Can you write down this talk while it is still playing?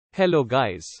Hello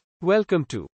guys. Welcome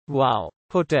to Wow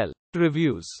Hotel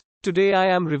Reviews. Today I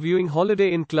am reviewing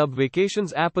Holiday Inn Club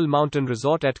Vacations Apple Mountain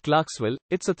Resort at Clarkesville.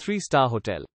 It's a 3-star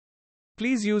hotel.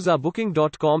 Please use our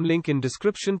booking.com link in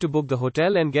description to book the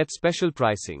hotel and get special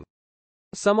pricing.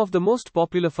 Some of the most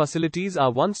popular facilities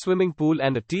are one swimming pool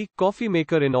and a tea, coffee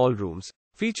maker in all rooms,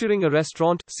 featuring a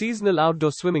restaurant, seasonal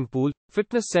outdoor swimming pool,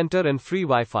 fitness center and free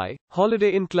Wi-Fi.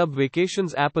 Holiday Inn Club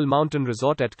Vacations Apple Mountain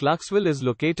Resort at Clarkesville is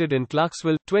located in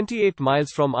Clarkesville, 28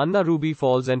 miles from Anna Ruby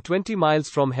Falls and 20 miles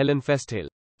from Helen Festhalle,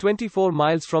 24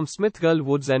 miles from Smithgall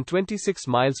Woods and 26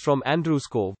 miles from Andrews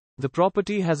Cove. The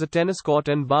property has a tennis court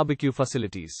and barbecue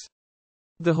facilities.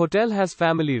 The hotel has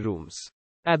family rooms.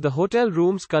 At the hotel,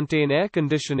 rooms contain air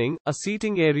conditioning, a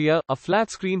seating area, a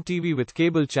flat-screen TV with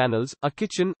cable channels, a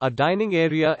kitchen, a dining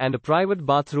area and a private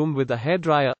bathroom with a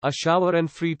hairdryer, a shower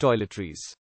and free toiletries.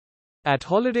 At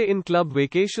Holiday Inn Club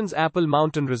Vacations Apple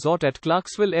Mountain Resort at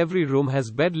Clarkesville, every room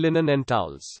has bed linen and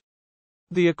towels.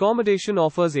 The accommodation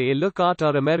offers a la carte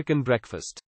or American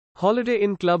breakfast. Holiday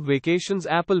Inn Club Vacations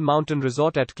Apple Mountain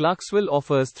Resort at Clarkesville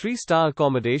offers 3-star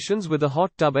accommodations with a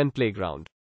hot tub and playground.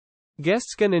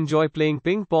 Guests can enjoy playing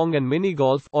ping pong and mini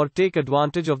golf or take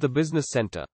advantage of the business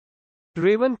center.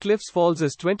 Raven Cliffs Falls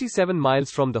is 27 miles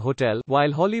from the hotel,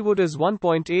 while Hollywood is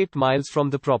 1.8 miles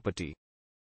from the property.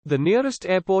 The nearest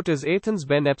airport is Athens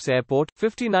Ben Epps Airport,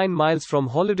 59 miles from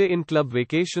Holiday Inn Club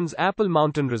Vacations Apple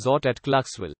Mountain Resort at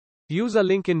Clarkesville. Use a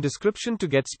link in description to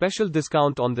get special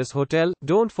discount on this hotel.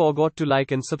 Don't forget to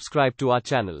like and subscribe to our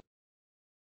channel.